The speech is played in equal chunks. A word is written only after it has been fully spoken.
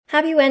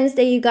Happy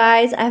Wednesday, you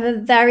guys. I have a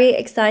very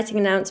exciting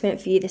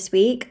announcement for you this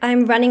week.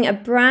 I'm running a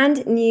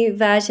brand new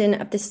version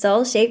of the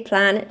Soul Shaped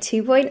Plan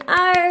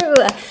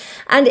 2.0.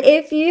 And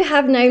if you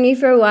have known me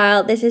for a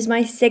while, this is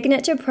my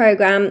signature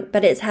program,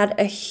 but it's had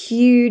a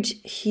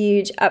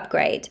huge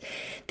upgrade.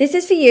 This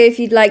is for you if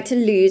you'd like to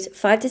lose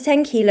 5 to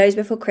 10 kilos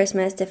before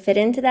Christmas to fit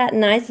into that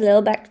nice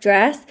little back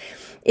dress.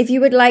 If you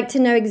would like to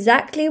know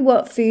exactly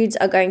what foods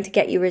are going to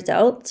get you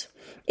results.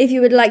 If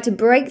you would like to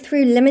break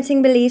through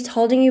limiting beliefs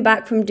holding you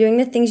back from doing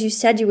the things you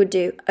said you would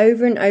do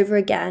over and over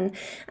again,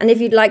 and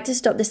if you'd like to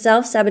stop the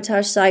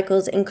self-sabotage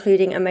cycles,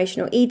 including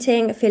emotional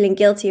eating, feeling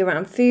guilty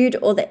around food,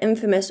 or the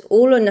infamous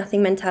all or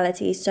nothing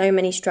mentality so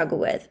many struggle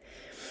with.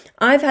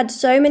 I've had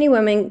so many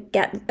women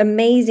get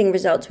amazing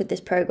results with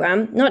this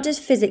program, not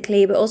just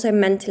physically, but also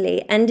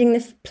mentally, ending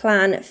the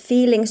plan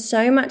feeling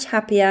so much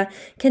happier,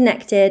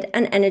 connected,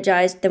 and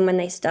energized than when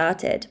they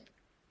started.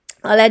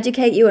 I'll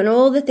educate you on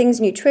all the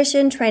things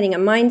nutrition, training,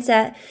 and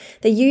mindset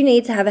that you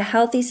need to have a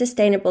healthy,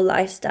 sustainable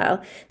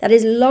lifestyle that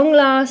is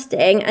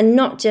long-lasting and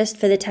not just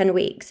for the 10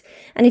 weeks.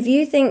 And if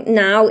you think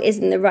now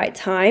isn't the right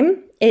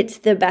time, it's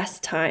the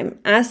best time.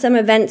 As some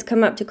events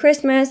come up to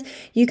Christmas,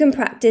 you can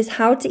practice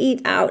how to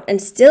eat out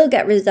and still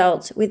get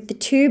results with the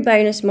 2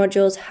 bonus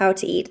modules, How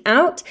to Eat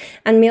Out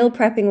and Meal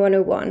Prepping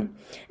 101.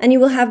 And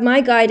you will have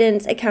my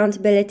guidance,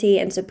 accountability,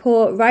 and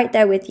support right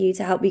there with you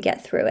to help you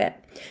get through it.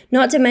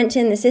 Not to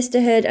mention the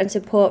sisterhood and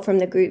support from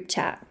the group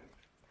chat.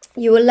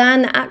 You will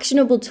learn the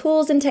actionable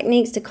tools and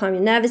techniques to calm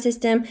your nervous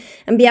system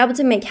and be able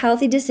to make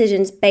healthy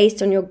decisions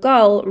based on your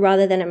goal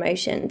rather than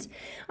emotions.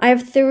 I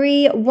have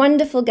 3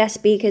 wonderful guest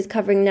speakers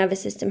covering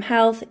nervous system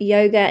health,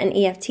 yoga, and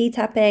EFT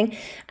tapping.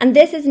 And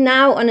this is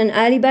now on an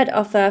early bird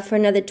offer for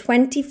another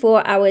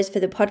 24 hours for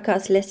the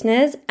podcast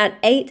listeners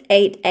at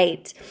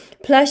 $888.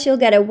 Plus, you'll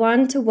get a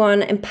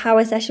one-to-one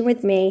empower session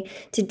with me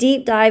to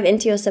deep dive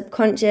into your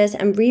subconscious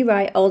and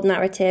rewrite old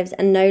narratives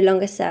and no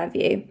longer serve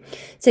you.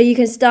 So you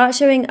can start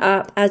showing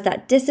up as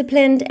that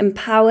disciplined,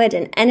 empowered,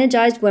 and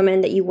energized woman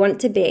that you want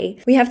to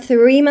be. We have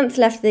 3 months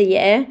left of the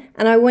year,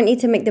 and I want you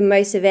to make the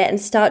most of it and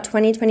start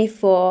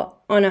 2024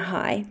 on a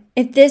high.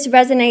 If this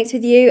resonates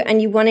with you and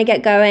you want to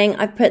get going,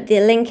 I've put the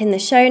link in the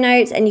show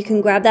notes and you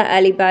can grab that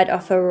early bird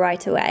offer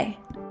right away.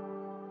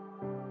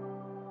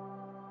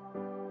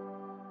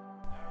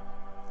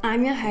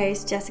 I'm your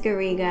host, Jessica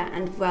Riga,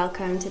 and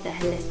welcome to The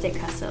Holistic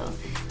Hustle,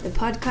 the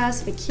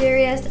podcast for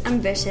curious,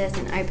 ambitious,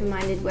 and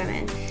open-minded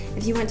women.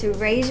 If you want to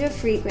raise your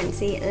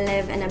frequency,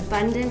 live an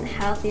abundant,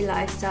 healthy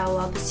lifestyle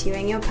while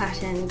pursuing your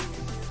passions,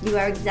 you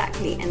are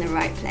exactly in the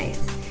right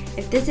place.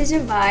 If this is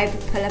your vibe,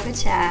 pull up a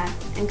chair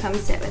and come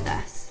sit with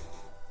us.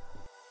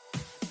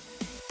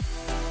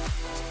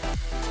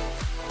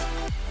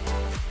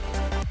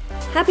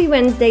 Happy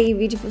Wednesday, you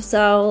beautiful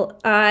soul.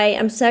 I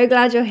am so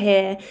glad you're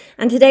here.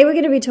 And today we're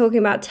going to be talking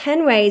about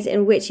 10 ways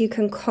in which you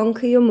can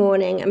conquer your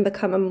morning and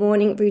become a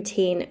morning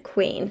routine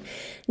queen.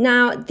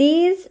 Now,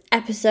 these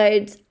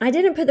episodes, I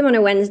didn't put them on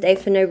a Wednesday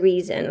for no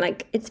reason.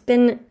 It's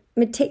been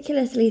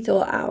meticulously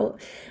thought out.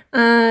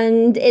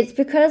 And it's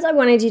because I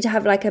wanted you to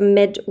have a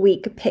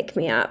mid-week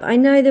pick-me-up. I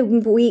know the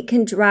week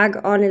can drag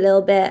on a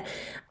little bit.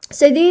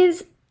 So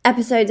these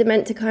episodes are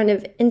meant to kind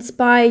of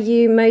inspire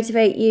you,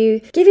 motivate you,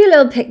 give you a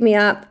little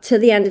pick-me-up till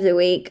the end of the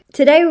week.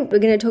 Today, we're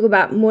going to talk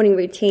about morning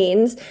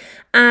routines.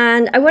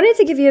 And I wanted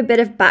to give you a bit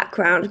of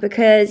background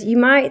because you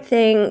might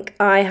think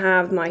I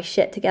have my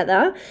shit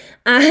together.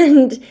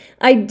 And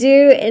I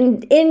do,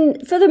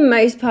 for the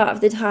most part of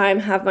the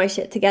time, have my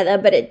shit together.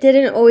 But it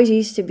didn't always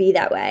used to be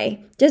that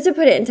way. Just to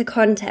put it into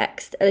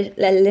context a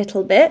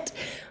little bit,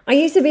 I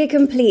used to be a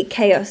complete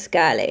chaos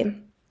girly.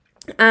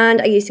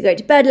 And I used to go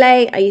to bed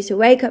late, I used to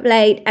wake up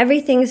late,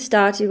 everything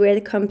started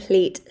with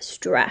complete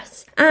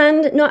stress.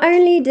 And not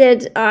only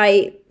did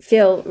I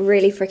feel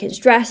really freaking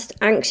stressed,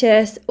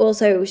 anxious,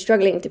 also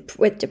struggling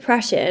with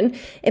depression,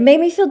 it made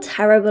me feel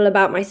terrible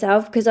about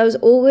myself because I was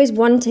always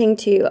wanting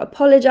to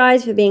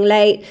apologize for being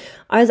late.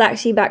 I was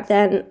actually back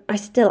then, I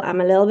still am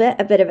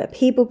a bit of a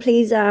people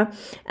pleaser.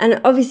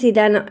 And obviously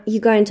then you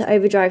go into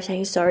overdrive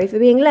saying sorry for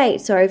being late,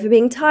 sorry for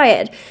being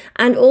tired,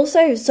 and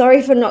also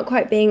sorry for not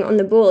quite being on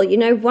the ball. You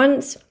know,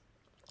 once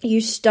you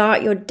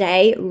start your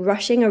day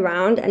rushing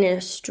around and in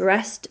a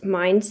stressed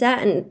mindset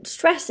and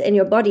stress in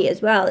your body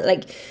as well,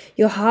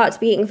 your heart's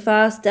beating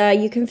faster,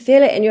 you can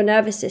feel it in your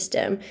nervous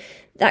system.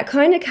 That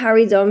kind of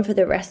carries on for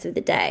the rest of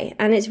the day.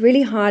 And it's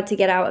really hard to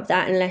get out of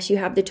that unless you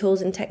have the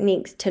tools and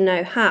techniques to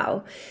know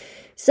how.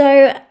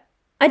 So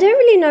I don't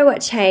really know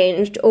what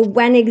changed or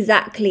when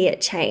exactly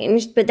it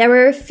changed, but there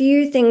were a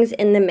few things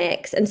in the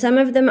mix, and some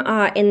of them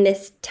are in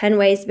this 10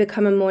 ways to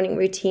become a morning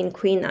routine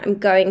queen that I'm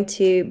going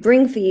to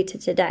bring for you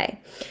today.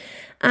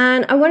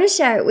 And I want to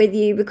share it with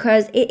you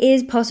because it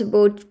is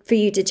possible for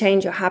you to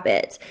change your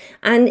habits.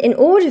 And in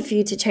order for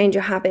you to change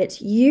your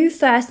habits, you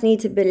first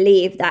need to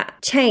believe that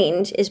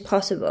change is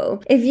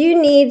possible. If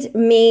you need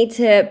me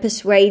to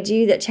persuade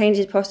you that change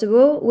is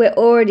possible, we're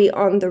already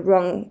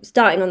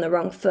starting on the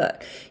wrong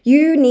foot.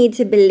 You need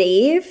to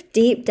believe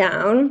deep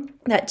down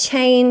that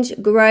change,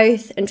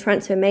 growth, and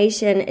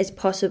transformation is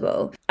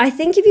possible. I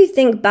think if you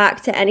think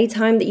back to any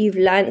time that you've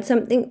learned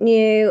something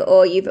new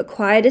or you've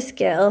acquired a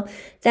skill,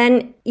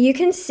 then you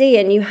can see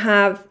and you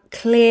have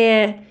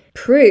clear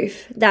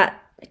proof that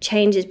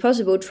change is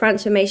possible,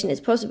 transformation is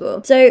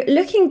possible. So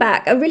looking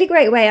back, a really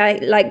great way I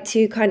like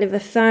to kind of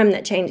affirm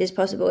that change is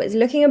possible is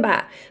looking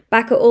back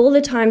at all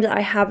the times that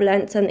I have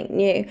learned something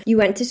new. You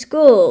went to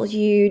school,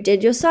 you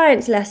did your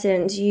science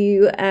lessons,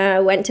 you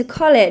went to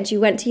college,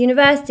 you went to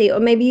university, or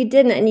maybe you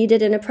didn't and you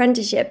did an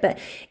apprenticeship, but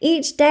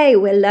each day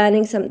we're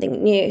learning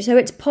something new. So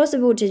it's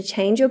possible to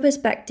change your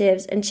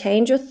perspectives and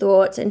change your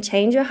thoughts and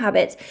change your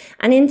habits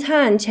and in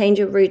turn change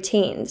your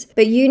routines.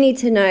 But you need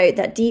to know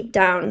that deep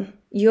down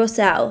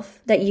yourself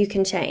that you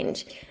can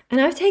change.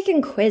 And I've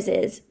taken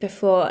quizzes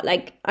before.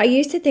 Like, I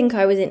used to think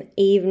I was an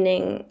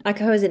evening,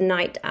 like I was a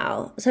night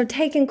owl. So I've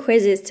taken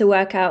quizzes to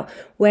work out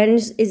when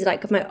is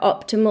like my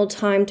optimal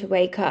time to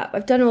wake up.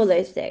 I've done all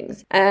those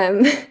things.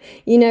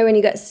 You know, when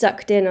you get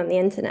sucked in on the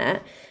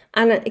internet.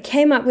 And it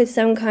came up with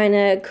some kind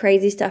of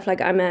crazy stuff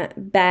like I'm a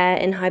bear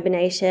in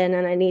hibernation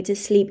and I need to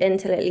sleep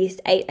until at least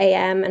 8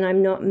 a.m. and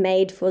I'm not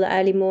made for the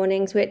early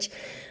mornings, which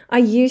I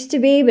used to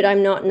be, but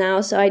I'm not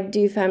now. So I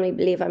do firmly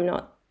believe I'm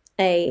not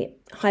a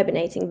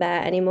hibernating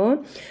bear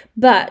anymore.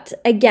 But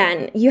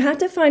again, you have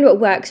to find what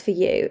works for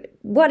you.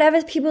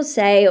 Whatever people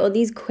say or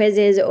these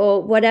quizzes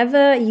or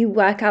whatever you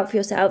work out for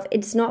yourself,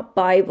 it's not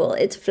Bible,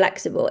 it's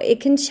flexible. It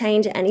can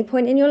change at any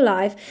point in your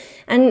life.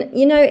 And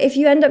you know, if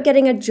you end up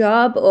getting a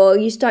job or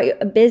you start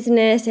a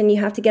business and you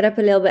have to get up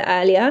a little bit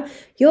earlier,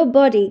 your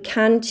body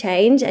can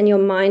change and your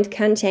mind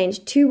can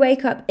change to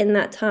wake up in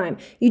that time.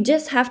 You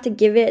just have to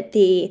give it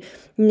the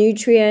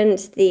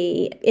nutrients,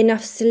 the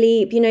enough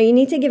sleep. You know, you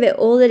need to give it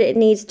all that it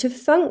needs to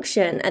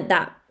function at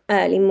that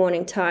early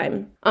morning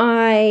time.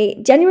 I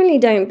genuinely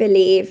don't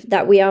believe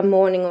that we are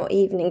morning or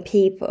evening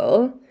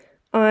people.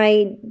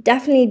 I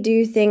definitely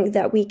do think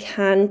that we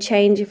can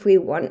change if we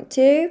want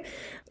to.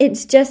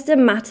 It's just a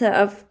matter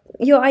of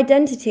your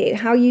identity,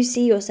 how you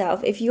see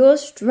yourself. If you're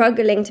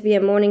struggling to be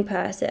a morning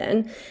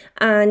person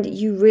and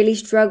you really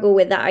struggle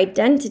with that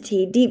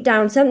identity, deep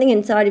down something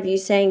inside of you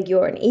saying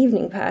you're an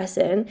evening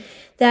person,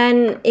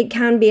 then it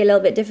can be a little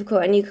bit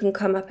difficult and you can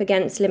come up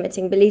against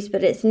limiting beliefs,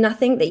 but it's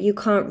nothing that you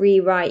can't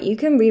rewrite. You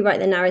can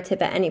rewrite the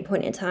narrative at any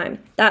point in time.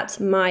 That's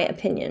my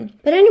opinion.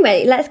 But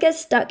anyway, let's get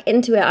stuck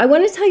into it. I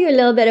want to tell you a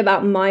little bit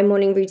about my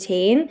morning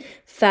routine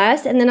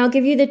first, and then I'll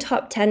give you the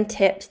top 10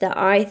 tips that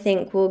I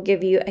think will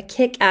give you a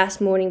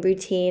kick-ass morning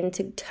routine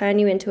to turn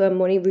you into a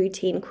morning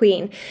routine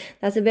queen.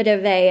 That's a bit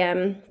of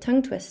a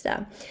tongue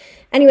twister.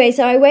 Anyway,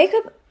 so I wake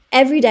up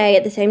every day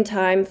at the same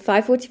time,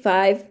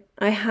 5:45.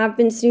 I have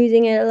been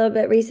snoozing it a little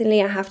bit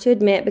recently, I have to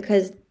admit,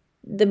 because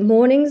the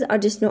mornings are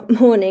just not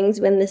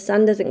mornings when the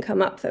sun doesn't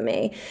come up for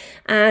me.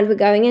 And we're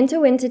going into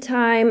winter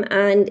time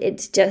and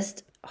it's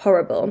just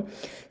horrible.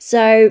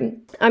 So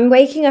I'm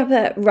waking up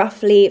at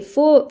roughly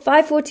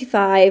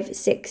 5:45,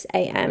 6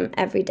 a.m.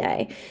 every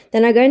day.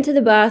 Then I go into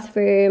the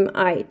bathroom,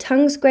 I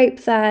tongue scrape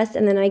first,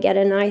 and then I get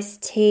a nice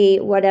tea,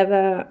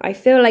 whatever I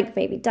feel like,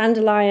 maybe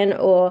dandelion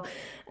or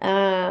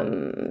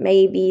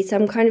maybe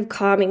some kind of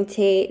calming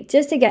tea,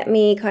 just to get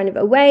me kind of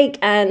awake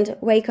and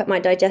wake up my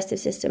digestive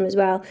system as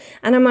well.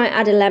 And I might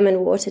add a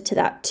lemon water to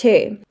that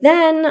too.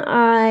 Then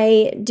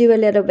I do a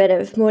little bit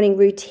of morning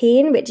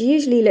routine, which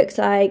usually looks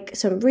like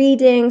some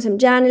reading, some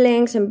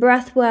journaling, some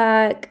breath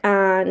work,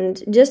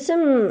 and just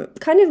some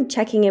kind of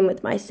checking in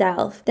with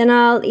myself. Then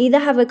I'll either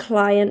have a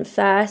client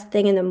first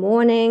thing in the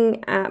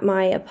morning at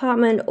my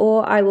apartment,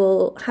 or I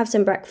will have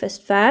some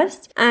breakfast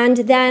first, and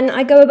then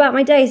I go about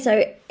my day.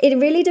 So it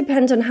really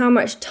depends on how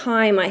much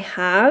time I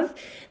have,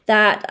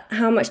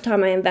 how much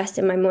time I invest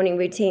in my morning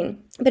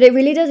routine. But it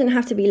really doesn't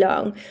have to be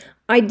long.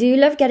 I do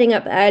love getting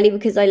up early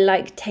because I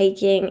like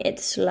taking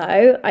it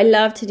slow. I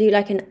love to do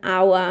like an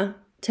hour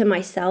to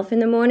myself in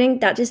the morning.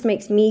 That just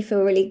makes me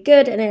feel really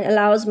good and it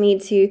allows me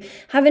to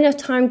have enough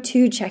time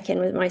to check in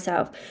with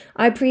myself.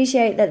 I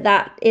appreciate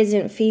that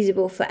isn't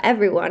feasible for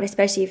everyone,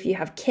 especially if you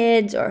have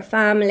kids or a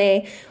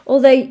family,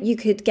 although you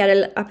could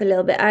get up a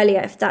little bit earlier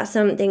if that's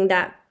something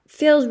that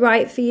feels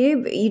right for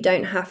you, but you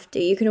don't have to.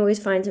 You can always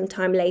find some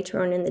time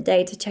later on in the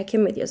day to check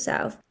in with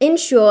yourself. In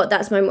short,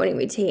 that's my morning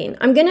routine.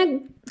 I'm going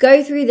to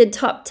go through the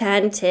top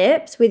 10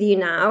 tips with you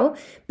now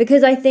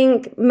because I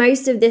think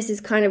most of this is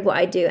kind of what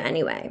I do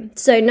anyway.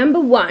 So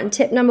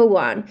tip number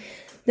one,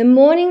 the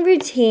morning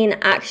routine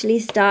actually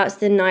starts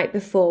the night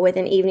before with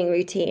an evening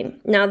routine.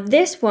 Now,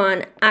 this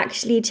one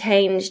actually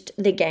changed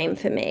the game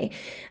for me.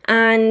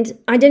 And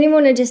I don't even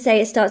want to just say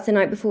it starts the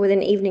night before with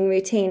an evening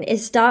routine. It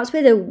starts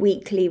with a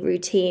weekly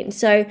routine.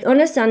 So on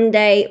a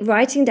Sunday,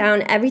 writing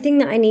down everything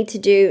that I need to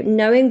do,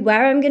 knowing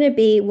where I'm going to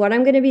be, what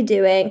I'm going to be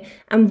doing,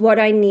 and what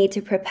I need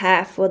to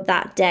prepare for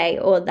that day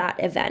or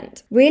that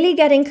event. Really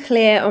getting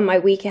clear on my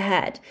week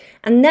ahead.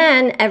 And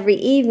then every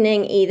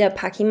evening, either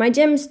packing my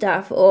gym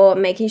stuff or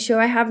making sure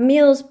I have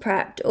meals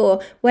prepped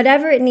or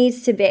whatever it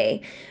needs to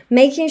be.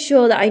 Making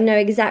sure that I know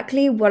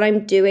exactly what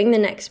I'm doing the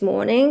next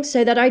morning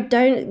so that I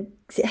don't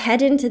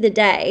head into the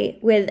day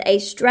with a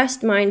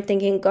stressed mind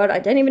thinking, God, I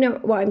don't even know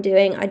what I'm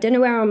doing. I don't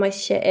know where all my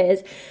shit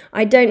is.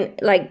 I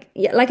don't like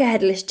a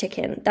headless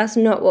chicken. That's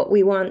not what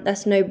we want.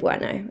 That's no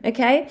bueno.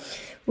 Okay.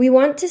 We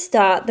want to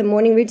start the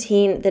morning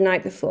routine the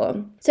night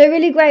before. So a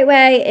really great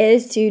way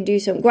is to do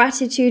some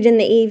gratitude in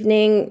the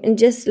evening and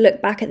just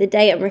look back at the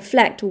day and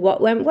reflect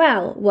what went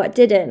well, what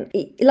didn't.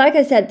 Like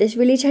I said, this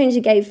really changed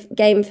the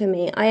game for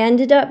me. I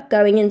ended up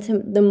going into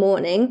the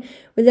morning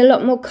with a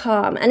lot more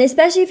calm. And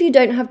especially if you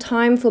don't have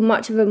time for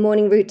much of a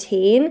morning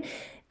routine,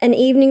 an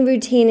evening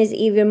routine is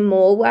even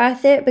more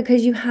worth it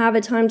because you have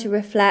a time to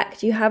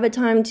reflect. You have a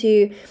time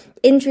to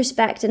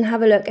introspect and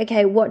have a look,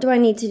 okay, what do I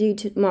need to do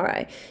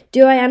tomorrow?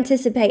 Do I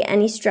anticipate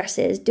any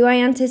stresses? Do I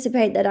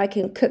anticipate that I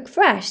can cook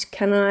fresh?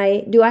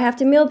 Do I have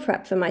to meal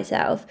prep for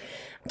myself?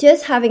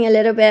 Just having a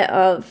little bit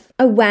of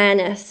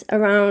awareness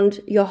around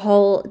your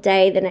whole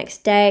day the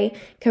next day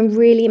can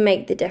really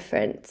make the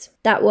difference.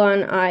 That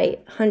one I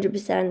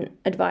 100%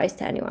 advise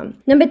to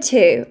anyone. Number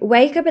 2,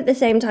 wake up at the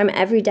same time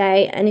every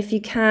day, and if you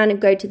can,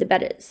 go to the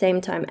bed at the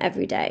same time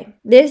every day.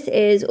 This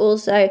is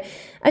also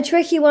a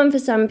tricky one for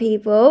some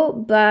people,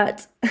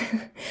 but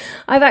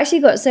I've actually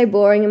got so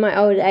boring in my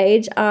old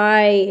age.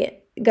 I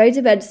go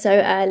to bed so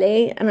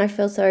early, and I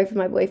feel sorry for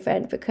my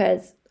boyfriend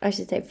because I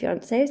should say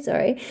fiance,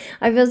 sorry.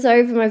 I feel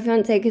sorry for my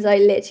fiance because I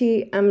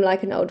literally am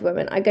like an old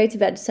woman. I go to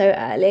bed so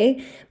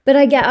early, but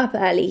I get up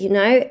early, you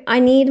know? I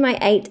need my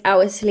 8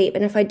 hours sleep,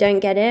 and if I don't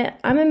get it,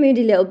 I'm a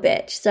moody little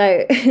bitch.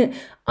 So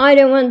I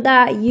don't want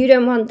that, you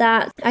don't want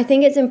that. I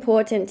think it's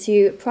important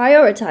to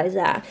prioritize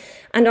that.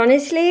 And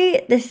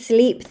honestly, the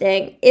sleep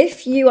thing,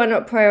 if you are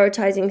not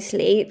prioritizing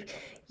sleep,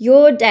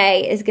 your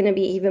day is going to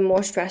be even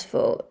more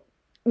stressful.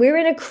 We're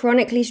in a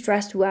chronically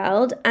stressed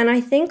world, and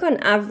I think on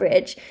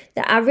average,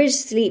 the average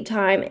sleep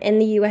time in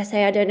the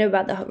USA, I don't know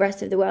about the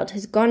rest of the world,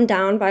 has gone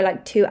down by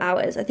like 2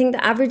 hours. I think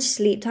the average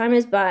sleep time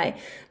is by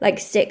like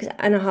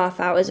 6.5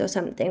 hours or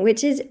something,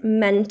 which is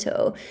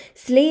mental.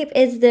 Sleep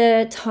is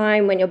the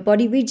time when your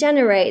body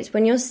regenerates,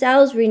 when your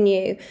cells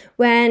renew,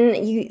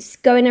 when you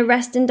go in a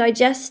rest and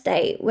digest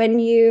state, when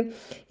you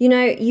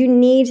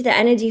need the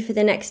energy for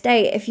the next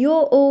day. If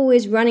you're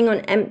always running on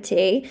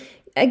empty,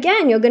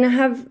 again, you're going to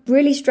have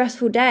really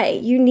stressful day.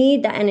 You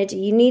need that energy.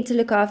 You need to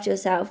look after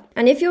yourself.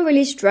 And if you're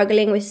really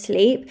struggling with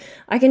sleep,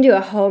 I can do a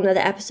whole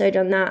nother episode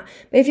on that.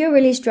 But if you're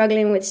really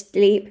struggling with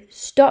sleep,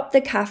 stop the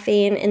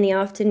caffeine in the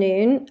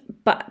afternoon,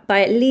 but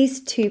by at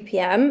least 2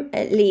 p.m.,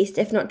 at least,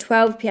 if not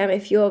 12 p.m.,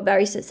 if you're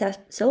very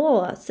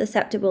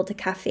susceptible to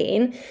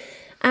caffeine.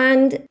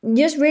 And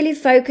just really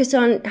focus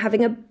on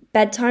having a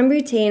bedtime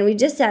routine. We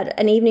just said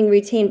an evening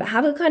routine, but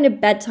have a kind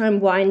of bedtime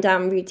wind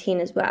down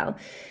routine as well.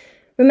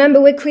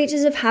 Remember, we're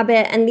creatures of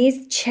habit, and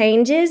these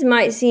changes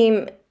might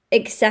seem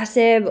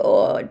excessive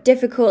or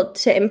difficult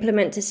to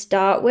implement to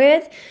start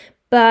with,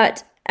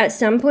 but at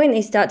some point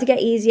they start to get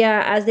easier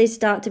as they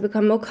start to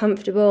become more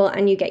comfortable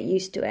and you get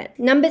used to it.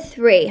 Number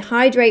 3,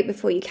 hydrate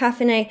before you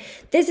caffeinate.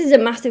 This is a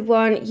massive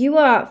one. You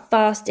are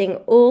fasting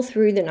all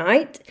through the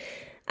night,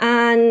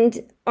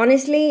 and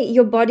honestly,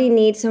 your body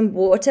needs some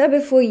water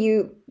before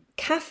you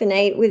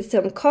caffeinate with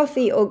some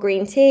coffee or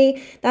green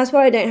tea. That's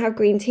why I don't have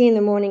green tea in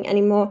the morning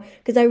anymore,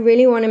 because I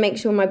really want to make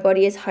sure my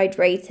body is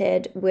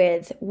hydrated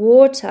with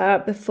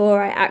water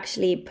before I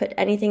actually put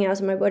anything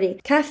else in my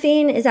body.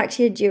 Caffeine is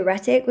actually a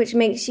diuretic, which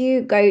makes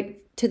you go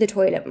to the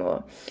toilet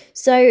more.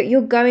 So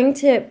you're going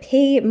to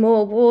pee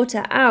more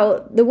water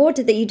out, the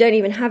water that you don't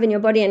even have in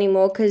your body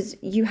anymore because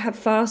you have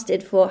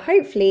fasted for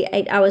hopefully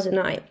 8 hours a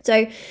night.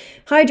 So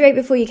hydrate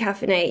before you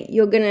caffeinate.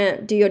 You're going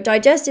to do your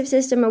digestive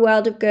system a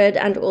world of good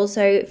and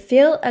also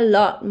feel a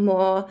lot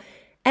more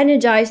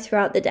energized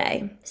throughout the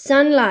day.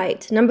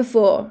 Sunlight, number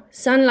 4,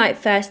 sunlight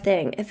first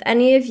thing. If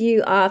any of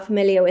you are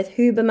familiar with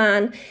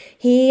Huberman,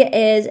 he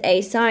is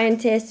a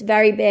scientist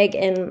very big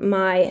in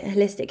my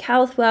holistic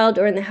health world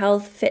or in the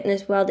health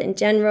fitness world in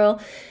general.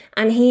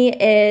 And he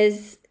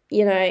is,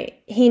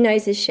 he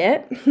knows his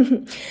shit.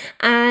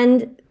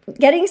 And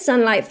getting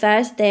sunlight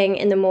first thing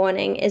in the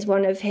morning is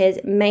one of his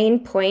main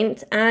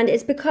points, and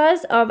it's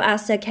because of our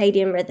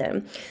circadian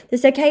rhythm. The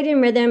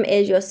circadian rhythm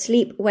is your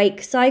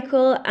sleep-wake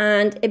cycle,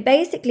 and it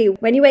basically,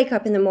 when you wake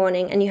up in the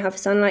morning and you have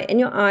sunlight in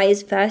your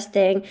eyes first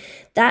thing,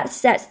 that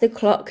sets the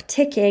clock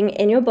ticking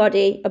in your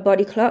body, a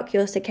body clock,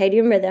 your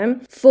circadian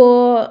rhythm,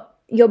 for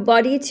your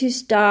body to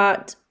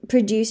start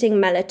producing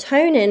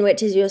melatonin,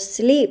 which is your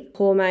sleep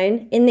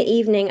hormone, in the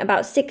evening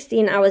about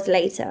 16 hours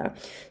later.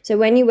 So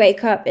when you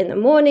wake up in the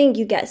morning,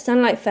 you get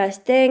sunlight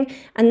first thing,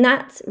 and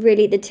that's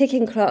really the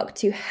ticking clock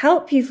to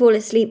help you fall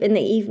asleep in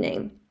the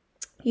evening.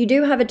 You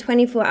do have a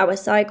 24-hour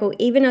cycle.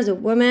 Even as a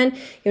woman,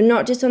 you're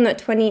not just on that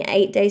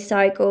 28-day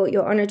cycle,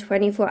 you're on a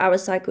 24-hour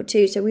cycle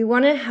too. So we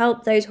want to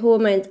help those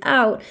hormones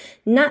out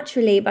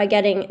naturally by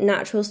getting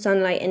natural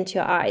sunlight into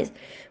your eyes.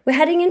 We're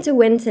heading into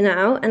winter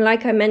now, and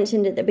like I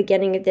mentioned at the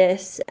beginning of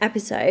this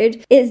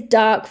episode, it's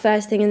dark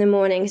first thing in the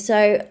morning.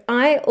 So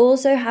I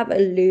also have a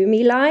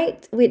Lumi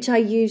light, which I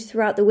use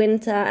throughout the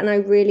winter, and I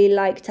really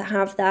like to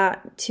have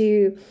that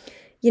to,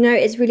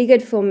 it's really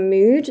good for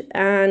mood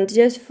and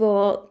just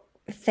for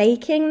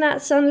faking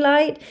that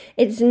sunlight.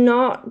 It's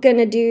not going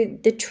to do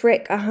the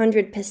trick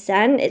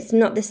 100%. It's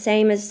not the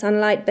same as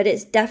sunlight, but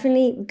it's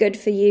definitely good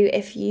for you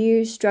if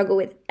you struggle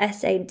with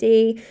SAD.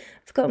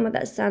 I've forgotten what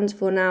that stands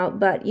for now,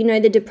 but you know,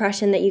 the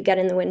depression that you get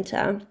in the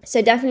winter.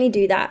 So definitely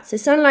do that. So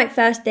sunlight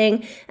first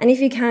thing, and if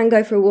you can,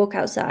 go for a walk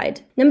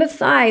outside. Number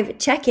 5,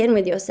 check in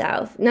with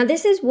yourself. Now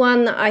this is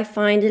one that I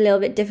find a little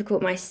bit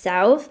difficult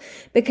myself,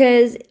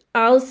 because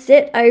I'll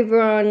sit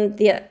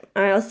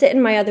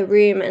in my other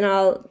room and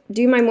I'll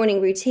do my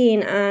morning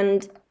routine,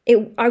 and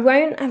I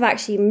won't have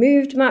actually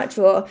moved much,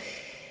 or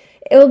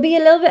it will be a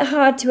little bit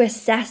hard to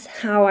assess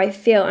how I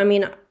feel. I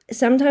mean,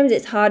 sometimes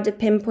it's hard to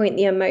pinpoint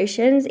the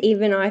emotions.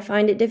 Even I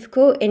find it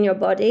difficult in your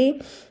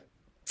body.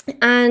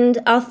 And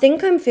I'll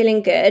think I'm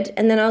feeling good,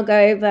 and then I'll go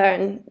over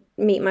and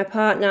meet my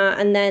partner,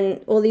 and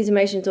then all these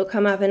emotions will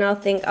come up and I'll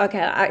think, okay,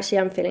 actually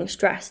I'm feeling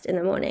stressed in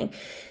the morning.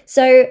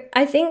 So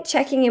I think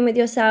checking in with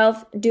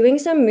yourself, doing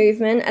some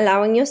movement,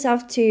 allowing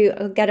yourself to,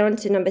 I'll get on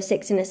to number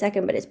 6 in a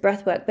second, but it's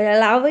breath work, but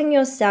allowing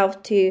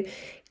yourself to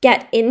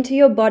get into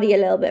your body a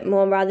little bit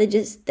more rather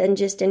than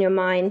just in your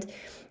mind.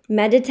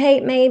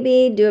 Meditate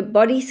maybe, do a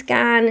body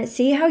scan,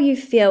 see how you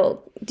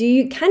feel.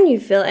 Can you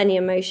feel any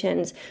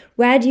emotions?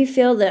 Where do you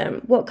feel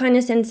them? What kind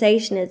of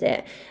sensation is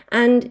it?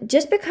 And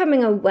just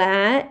becoming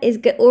aware is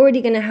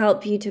already going to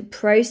help you to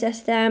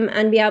process them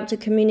and be able to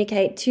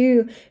communicate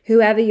to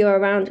whoever you're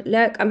around.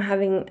 Look, I'm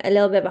having a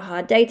little bit of a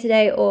hard day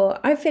today, or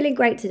I'm feeling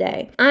great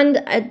today. And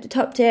a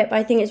top tip,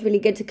 I think it's really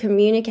good to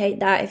communicate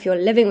that if you're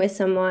living with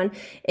someone,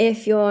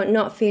 if you're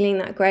not feeling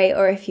that great,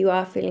 or if you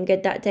are feeling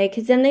good that day,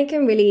 because then they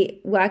can really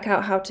work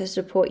out how to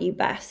support you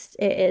best.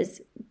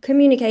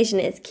 Communication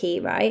is key,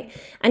 right?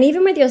 And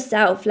even with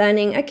yourself,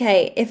 learning,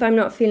 okay, if I'm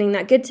not feeling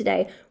that good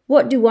today,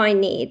 what do I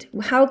need?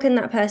 How can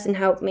that person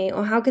help me?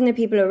 Or how can the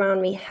people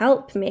around me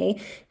help me?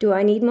 Do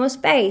I need more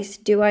space?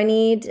 Do I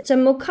need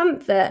some more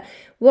comfort?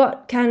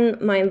 What can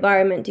my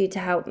environment do to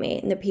help me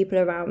and the people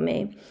around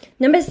me?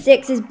 Number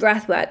 6 is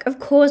breath work. Of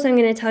course, I'm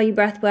going to tell you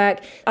breath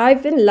work.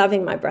 I've been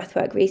loving my breath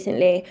work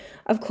recently.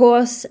 Of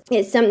course,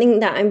 it's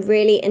something that I'm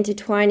really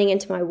intertwining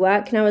into my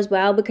work now as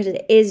well, because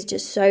it is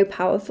just so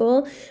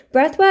powerful.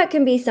 Breath work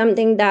can be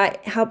something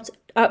that helps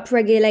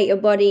upregulate your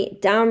body,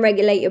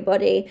 downregulate your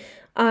body.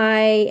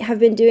 I have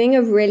been doing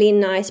a really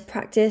nice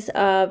practice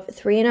of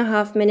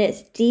 3.5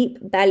 minutes deep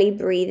belly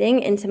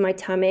breathing into my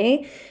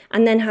tummy,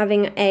 and then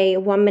having a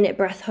 1-minute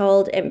breath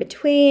hold in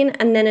between,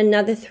 and then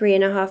another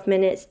 3.5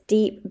 minutes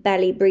deep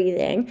belly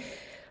breathing.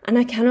 And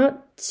I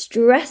cannot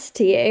stress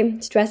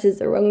is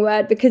the wrong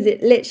word, because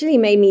it literally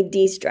made me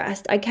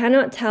de-stressed. I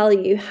cannot tell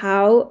you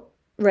how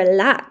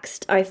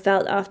relaxed I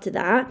felt after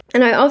that.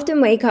 And I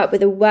often wake up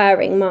with a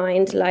whirring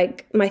mind,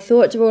 like my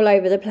thoughts are all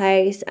over the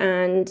place,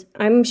 and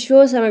I'm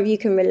sure some of you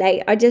can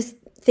relate. I just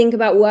think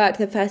about work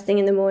the first thing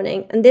in the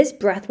morning, and this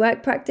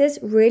breathwork practice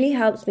really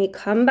helps me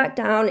come back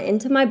down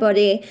into my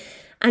body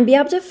and be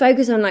able to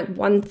focus on like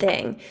one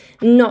thing,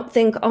 not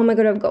think, oh my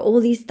God, I've got all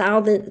these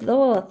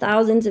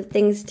thousands of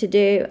things to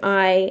do.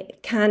 I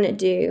can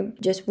do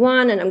just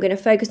one, and I'm going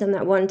to focus on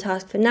that one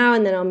task for now,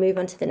 and then I'll move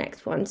on to the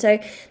next one. So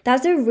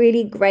that's a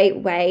really great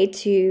way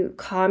to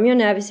calm your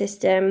nervous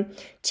system,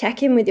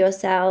 check in with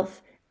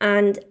yourself,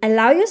 and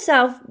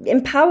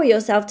empower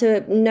yourself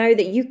to know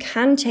that you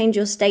can change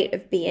your state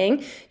of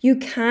being. You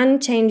can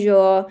change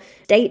your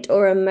state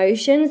or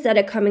emotions that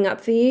are coming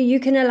up for you. You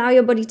can allow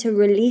your body to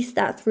release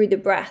that through the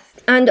breath.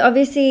 And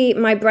obviously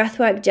my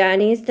breathwork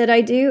journeys that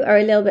I do are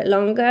a little bit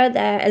longer.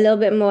 They're a little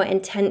bit more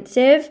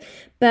intensive.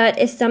 But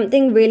if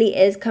something really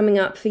is coming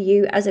up for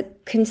you as a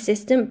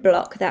consistent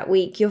block that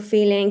week, you're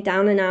feeling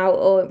down and out,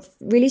 or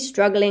really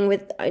struggling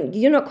with,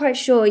 you're not quite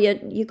sure,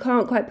 you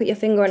can't quite put your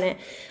finger on it,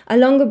 a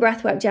longer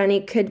breathwork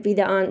journey could be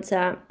the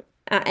answer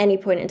at any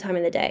point in time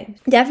of the day.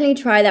 Definitely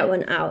try that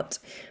one out,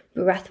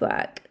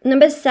 breathwork.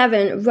 Number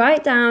 7,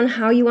 write down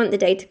how you want the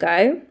day to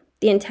go,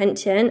 the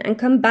intention, and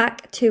come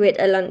back to it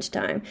at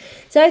lunchtime.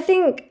 So I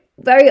think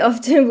very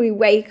often we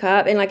wake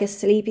up in like a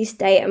sleepy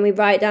state and we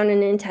write down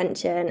an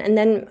intention, and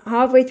then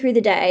halfway through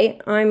the day,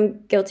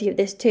 I'm guilty of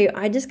this too,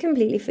 I just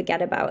completely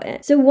forget about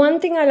it. So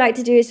one thing I like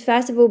to do is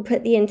first of all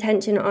put the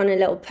intention on a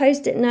little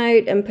post-it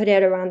note and put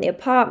it around the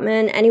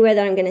apartment, anywhere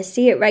that I'm going to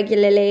see it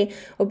regularly,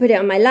 or put it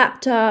on my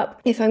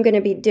laptop if I'm going to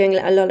be doing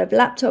a lot of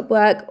laptop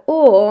work,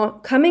 or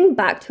coming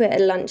back to it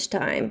at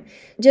lunchtime,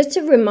 just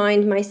to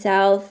remind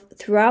myself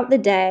throughout the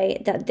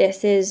day that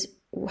this is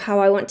how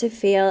I want to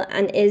feel,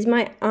 and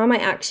are my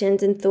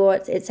actions and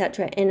thoughts,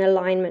 etc., in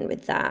alignment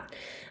with that.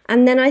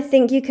 And then I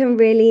think you can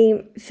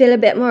really feel a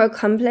bit more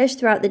accomplished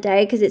throughout the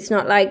day, because it's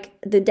not like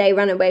the day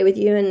ran away with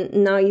you and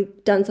now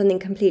you've done something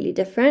completely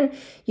different.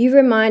 You've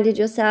reminded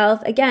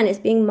yourself, again, it's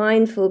being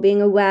mindful,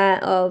 being aware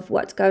of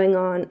what's going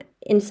on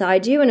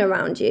inside you and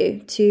around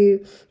you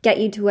to get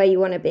you to where you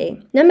want to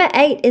be. Number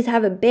 8 is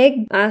have a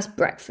big ass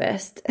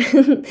breakfast.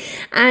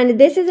 And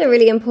this is a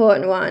really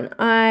important one.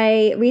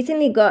 I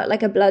recently got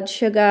like a blood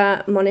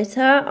sugar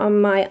monitor on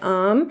my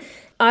arm.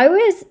 I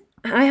was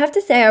I have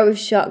to say I was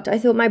shocked. I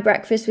thought my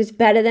breakfast was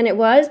better than it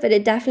was, but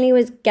it definitely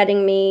was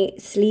getting me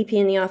sleepy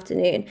in the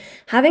afternoon.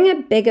 Having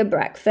a bigger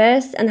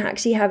breakfast and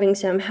actually having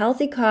some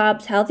healthy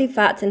carbs, healthy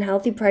fats, and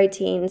healthy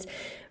proteins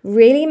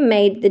really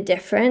made the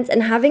difference,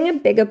 and having a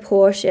bigger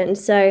portion.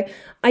 So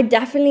I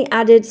definitely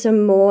added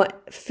some more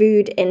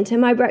food into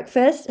my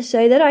breakfast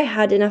so that I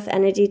had enough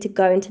energy to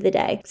go into the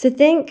day. So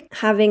think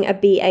having a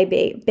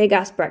BAB, big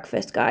ass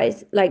breakfast,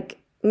 guys. Like,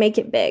 make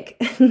it big.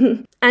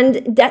 And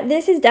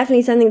this is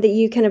definitely something that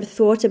you kind of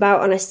thought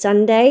about on a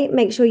Sunday.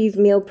 Make sure you've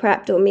meal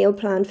prepped or meal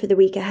planned for the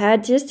week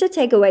ahead, just to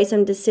take away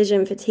some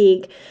decision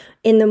fatigue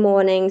in the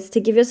mornings, to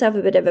give yourself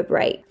a bit of a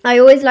break. I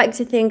always like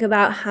to think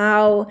about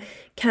how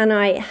can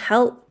I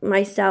help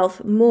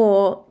myself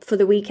more for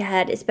the week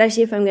ahead,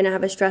 especially if I'm going to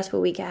have a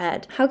stressful week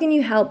ahead. How can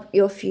you help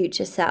your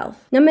future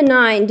self? Number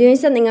 9, doing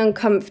something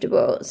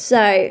uncomfortable.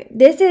 So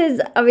this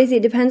is, obviously,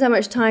 it depends how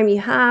much time you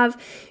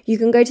have. You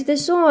can go to the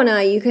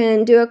sauna, you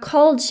can do a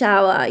cold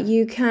shower,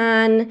 you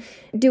can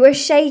do a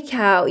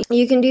shakeout,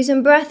 you can do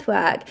some breath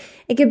work.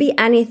 It could be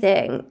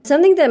anything,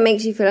 something that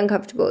makes you feel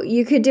uncomfortable.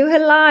 You could do a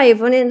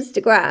live on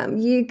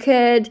Instagram. You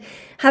could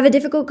have a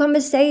difficult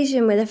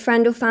conversation with a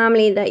friend or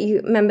family that you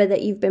remember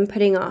that you've been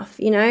putting off,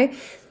 you know?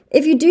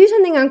 If you do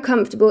something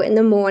uncomfortable in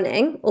the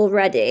morning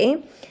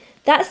already,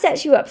 that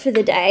sets you up for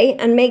the day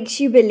and makes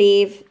you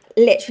believe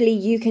literally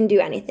you can do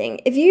anything.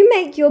 If you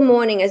make your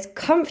morning as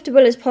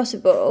comfortable as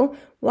possible,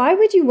 why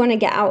would you want to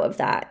get out of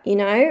that? You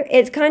know,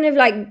 it's kind of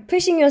like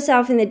pushing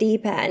yourself in the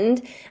deep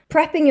end,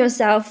 prepping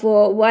yourself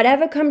for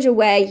whatever comes your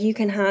way, you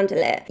can handle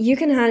it. You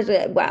can handle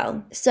it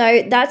well.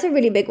 So that's a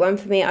really big one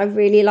for me. I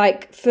really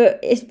like,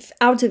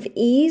 out of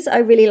ease, I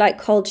really like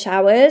cold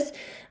showers.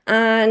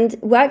 And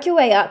work your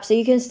way up. So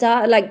you can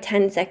start at like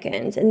 10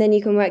 seconds and then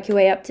you can work your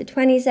way up to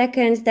 20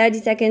 seconds, 30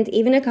 seconds,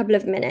 even a couple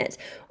of minutes.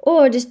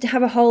 Or just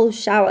have a whole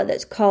shower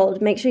that's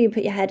cold. Make sure you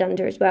put your head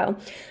under as well.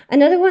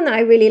 Another one that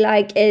I really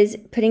like is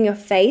putting your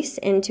face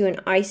into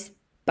an ice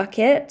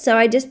bucket. So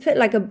I just put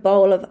like a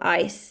bowl of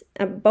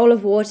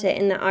water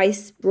in the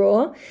ice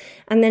drawer,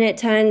 and then it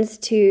turns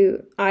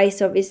to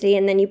ice, obviously,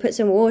 and then you put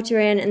some water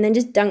in and then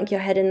just dunk your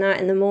head in that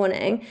in the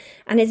morning.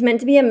 And it's meant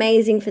to be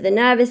amazing for the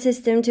nervous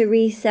system to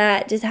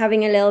reset. Just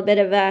having a little bit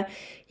of a,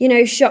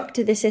 shock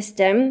to the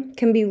system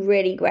can be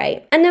really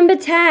great. And number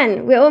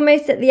 10, we're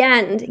almost at the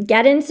end.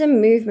 Get in some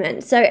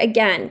movement. So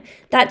again,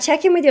 that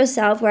check-in with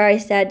yourself where I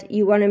said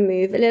you want to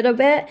move a little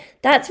bit,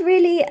 that's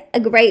really a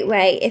great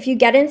way. If you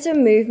get in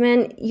some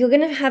movement, you're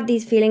going to have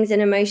these feelings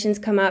and emotions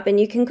come up and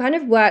you can kind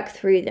of work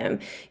through them.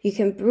 You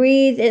can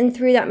breathe in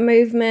through that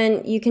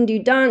movement. You can do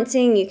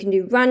dancing, you can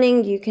do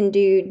running, you can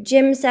do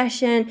gym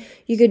session,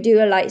 you could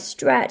do a light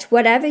stretch,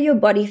 whatever your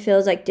body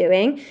feels like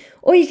doing.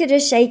 Or you could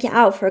just shake it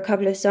out for a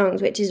couple of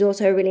songs, which is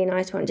also a really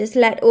nice one. Just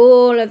let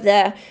all of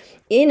the,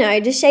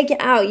 just shake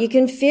it out. You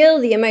can feel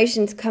the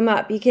emotions come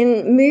up. You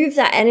can move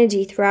that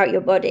energy throughout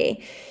your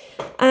body.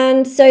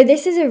 And so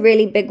this is a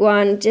really big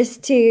one,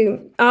 just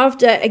to,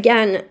 after,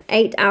 again,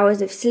 8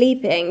 hours of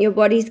sleeping, your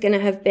body's going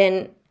to have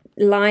been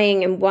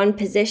lying in one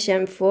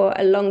position for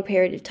a long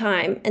period of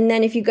time. And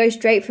then if you go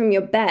straight from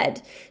your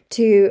bed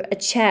to a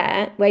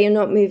chair where you're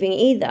not moving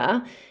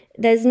either,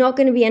 there's not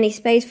going to be any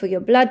space for your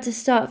blood to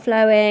start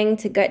flowing,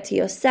 to get to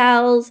your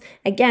cells.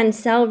 Again,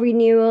 cell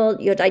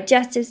renewal, your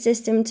digestive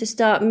system to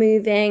start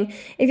moving.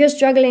 If you're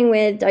struggling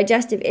with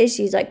digestive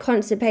issues like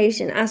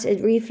constipation, acid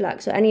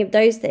reflux, or any of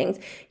those things,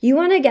 you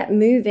want to get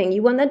moving.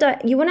 You want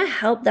to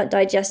help that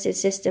digestive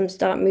system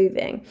start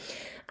moving.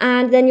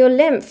 And then your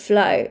lymph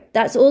flow,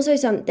 that's also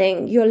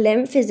something. Your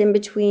lymph is in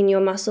between your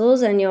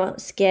muscles and your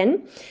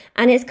skin.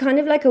 And it's kind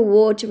of like a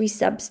watery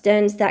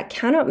substance that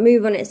cannot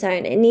move on its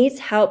own. It needs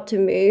help to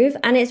move.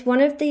 And it's one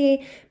of the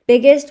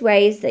biggest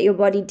ways that your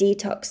body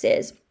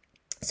detoxes.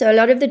 So a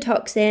lot of the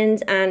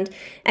toxins and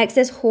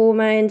excess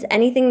hormones,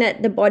 anything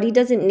that the body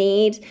doesn't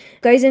need,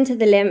 goes into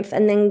the lymph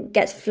and then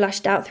gets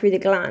flushed out through the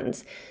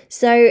glands.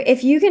 So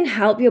if you can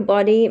help your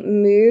body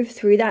move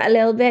through that a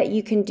little bit,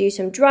 you can do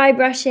some dry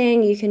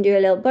brushing, you can do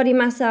a little body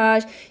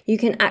massage, you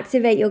can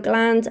activate your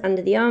glands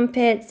under the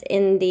armpits,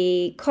 in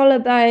the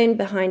collarbone,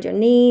 behind your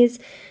knees.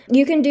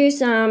 You can do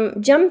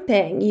some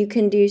jumping, you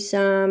can do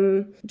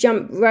some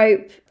jump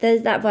rope.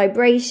 There's that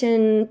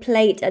vibration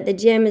plate at the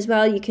gym as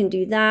well, you can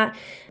do that.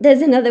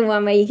 There's another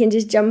one where you can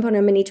just jump on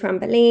a mini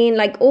trampoline.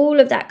 Like, all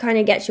of that kind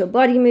of gets your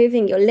body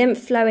moving, your lymph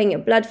flowing, your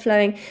blood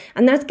flowing,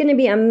 and that's going to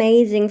be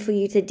amazing for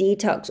you to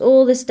detox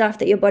all the stuff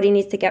that your body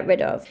needs to get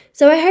rid of.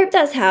 So I hope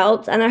that's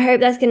helped, and I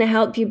hope that's going to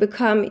help you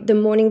become the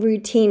morning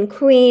routine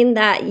queen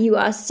that you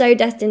are so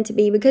destined to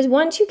be, because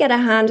once you get a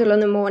handle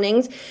on the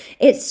mornings,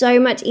 it's so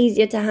much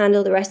easier to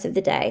handle the rest of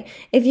the day.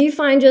 If you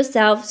find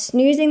yourself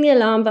snoozing the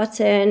alarm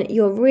button,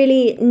 you're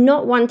really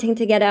not wanting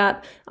to get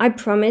up, I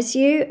promise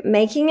you,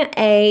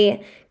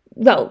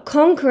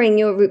 conquering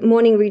your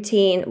morning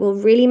routine will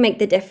really make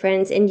the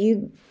difference in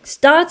you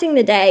starting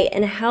the day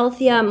in a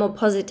healthier, more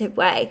positive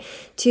way,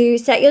 to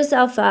set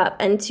yourself up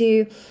and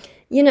to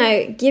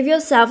give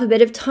yourself a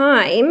bit of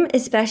time,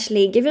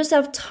 especially give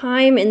yourself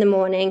time in the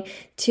morning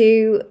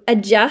to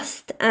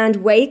adjust and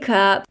wake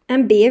up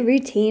and be a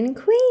routine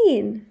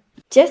queen.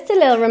 Just a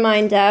little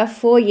reminder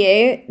for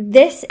you,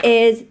 this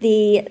is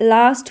the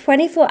last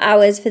 24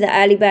 hours for the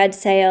early bird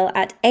sale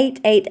at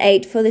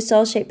 $888 for the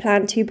Soul Shaped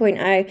Plan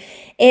 2.0.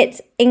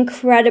 It's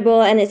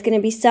incredible and it's going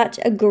to be such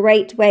a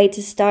great way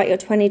to start your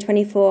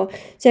 2024.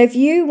 So if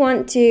you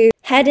want to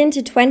head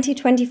into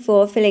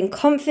 2024 feeling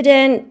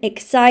confident,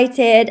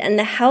 excited, and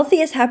the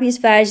healthiest,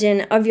 happiest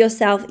version of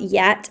yourself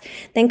yet,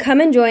 then come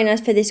and join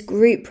us for this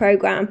group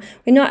program.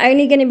 We're not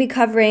only going to be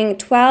covering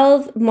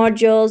 12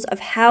 modules of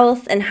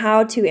health and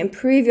how to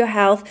improve your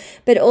health,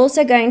 but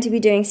also going to be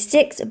doing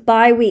 6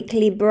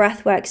 bi-weekly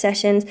breathwork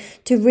sessions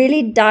to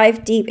really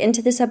dive deep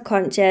into the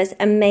subconscious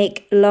and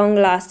make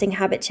long-lasting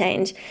habit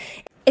change.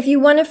 If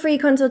you want a free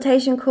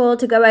consultation call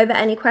to go over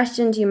any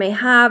questions you may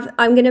have,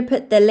 I'm going to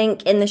put the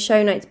link in the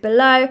show notes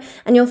below,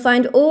 and you'll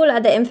find all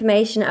other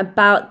information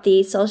about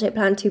the Soul Shaped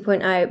Plan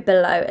 2.0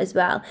 below as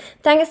well.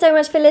 Thanks so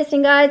much for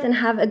listening, guys, and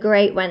have a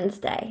great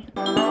Wednesday.